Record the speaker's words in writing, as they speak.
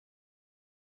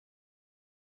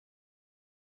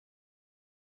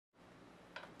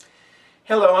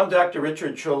Hello, I'm Dr.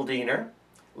 Richard Shuldiner,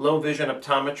 low vision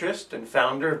optometrist and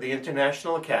founder of the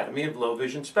International Academy of Low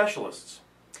Vision Specialists.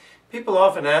 People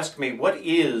often ask me, what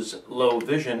is low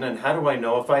vision and how do I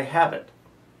know if I have it?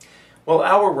 Well,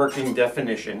 our working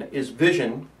definition is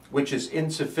vision which is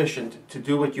insufficient to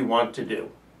do what you want to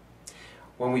do.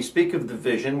 When we speak of the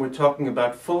vision, we're talking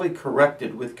about fully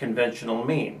corrected with conventional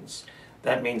means.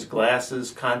 That means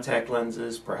glasses, contact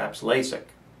lenses, perhaps LASIK.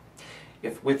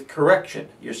 If with correction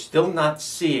you're still not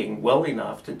seeing well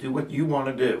enough to do what you want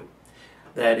to do,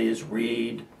 that is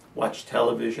read, watch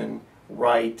television,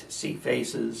 write, see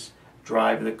faces,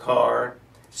 drive the car,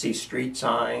 see street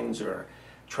signs or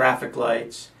traffic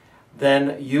lights,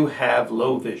 then you have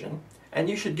low vision and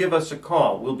you should give us a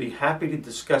call. We'll be happy to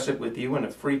discuss it with you in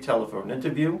a free telephone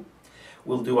interview.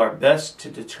 We'll do our best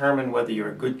to determine whether you're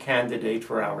a good candidate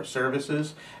for our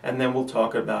services, and then we'll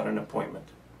talk about an appointment.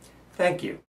 Thank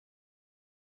you.